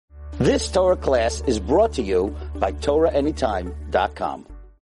This Torah class is brought to you by TorahAnytime.com.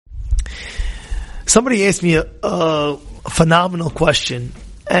 Somebody asked me a phenomenal question,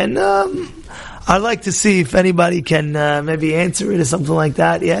 and I'd like to see if anybody can maybe answer it or something like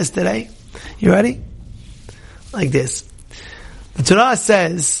that yesterday. You ready? Like this. The Torah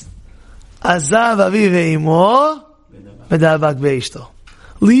says, Azav aviv ve'imo v'davak ve'ishto.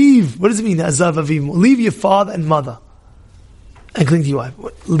 Leave. What does it mean? Azav aviv ve'imo. Leave your father and mother and cling to your wife.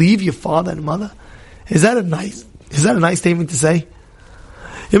 What? Leave your father and mother? Is that a nice statement to say?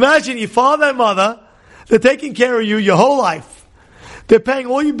 Imagine your father and mother, they're taking care of you your whole life. They're paying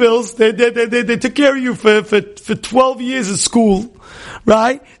all your bills. They took care of you for 12 years of school,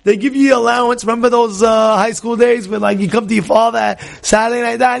 right? They give you allowance. Remember those high school days where like you come to your father Saturday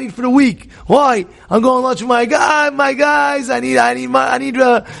night, I need for the week. Why? I'm going to lunch with my guys. I need what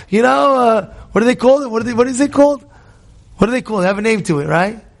do they call it? What is it called? What do they call it? They have a name to it,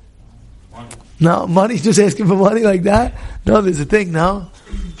 right? Money. No, money, just asking for money like that? No, there's a thing, no?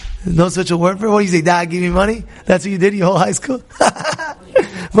 There's no such a word for it. What do you say, Dad, give me money? That's what you did your whole high school?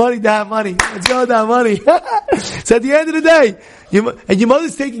 Money, Dad, money. Let's go, Dad, money. So at the end of the day, your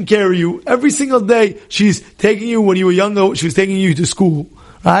mother's taking care of you. Every single day, she's taking you, when you were younger, she was taking you to school.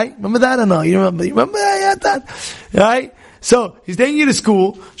 Right? Remember that or no? You remember that? Right? So, she's taking you to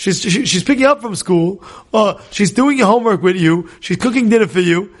school, she's picking you up from school, she's doing your homework with you, she's cooking dinner for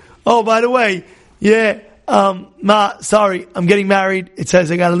you. Oh, by the way, Ma, sorry, I'm getting married. It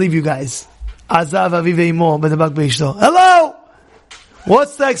says I gotta leave you guys. Azav aviv ve'imo v'davak ve'ishto. Hello!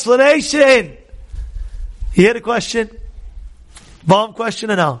 What's the explanation? You hear the question? Bomb question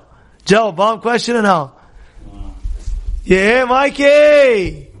or no? Joe, bomb question or no? Yeah,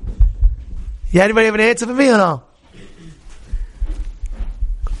 Mikey! Yeah, anybody have an answer for me or no?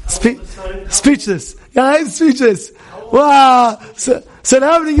 Speechless. Yeah, I'm speechless. Wow. So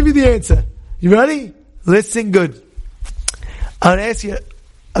now I'm going to give you the answer. You ready? Listen good. I'm going to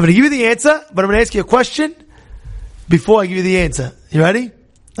give you the answer, but I'm going to ask you a question before I give you the answer. You ready?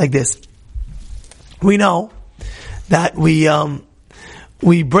 Like this. We know that we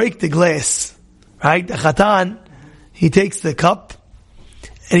break the glass, right? The Chatan, he takes the cup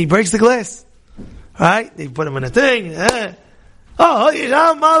and he breaks the glass, right? They put him in a thing. Why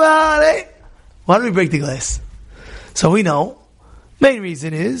do we break the glass? So we know, main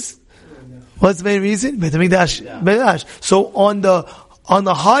reason is, what's the main reason? Beit HaMikdash. So on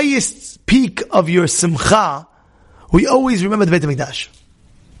the highest peak of your simcha, we always remember the Beit HaMikdash.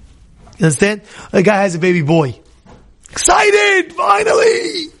 You understand? A guy has a baby boy. Excited!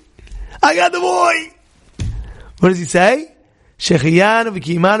 Finally! I got the boy! What does he say? No, he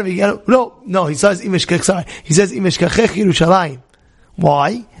says Imeshkachech Yerushalayim.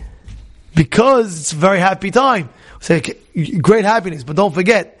 Why? Because it's a very happy time. It's great happiness, but don't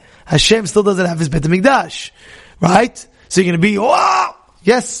forget, Hashem still doesn't have his Beit HaMikdash. Right? So you're going to be, wow!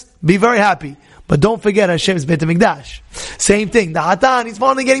 Yes, be very happy. But don't forget Hashem's Beit HaMikdash. Same thing. The Hatan, he's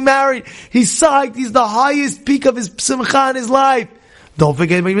finally getting married. He's psyched. He's the highest peak of his simcha in his life. Don't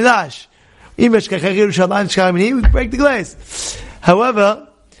forget Beit HaMikdash. We break the glass. However,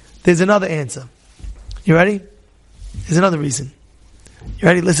 there's another answer. You ready? There's another reason. You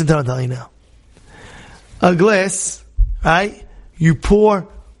ready? Listen to what I'm telling you now. A glass, right? You pour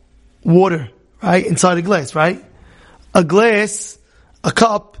water, right? Inside a glass, right? A glass, a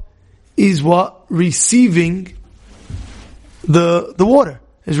cup, is what? Receiving the water.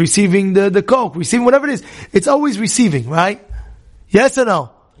 Is receiving the Coke, receiving whatever it is. It's always receiving, right? Yes or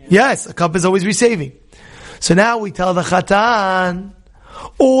no? Yes, a cup is always receiving. So now we tell the Chatan,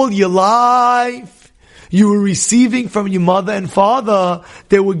 all your life, you were receiving from your mother and father.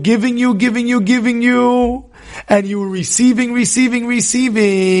 They were giving you. And you were receiving.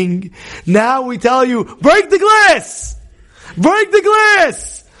 Now we tell you, break the glass!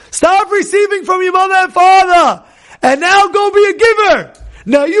 Stop receiving from your mother and father! And now go be a giver!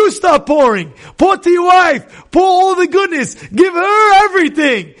 Now you start pouring. Pour to your wife. Pour all the goodness. Give her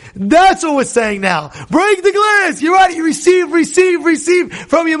everything. That's what we're saying now. Break the glass. You're right. You receive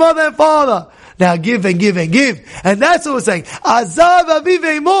from your mother and father. Now give and give and give. And that's what we're saying. Azav aviv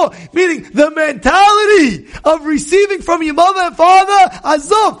ve'imo, meaning the mentality of receiving from your mother and father.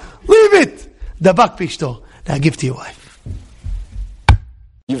 Azav, leave it. Davak ve'ishto. Now give to your wife.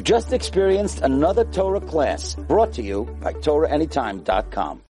 You've just experienced another Torah class brought to you by TorahAnytime.com.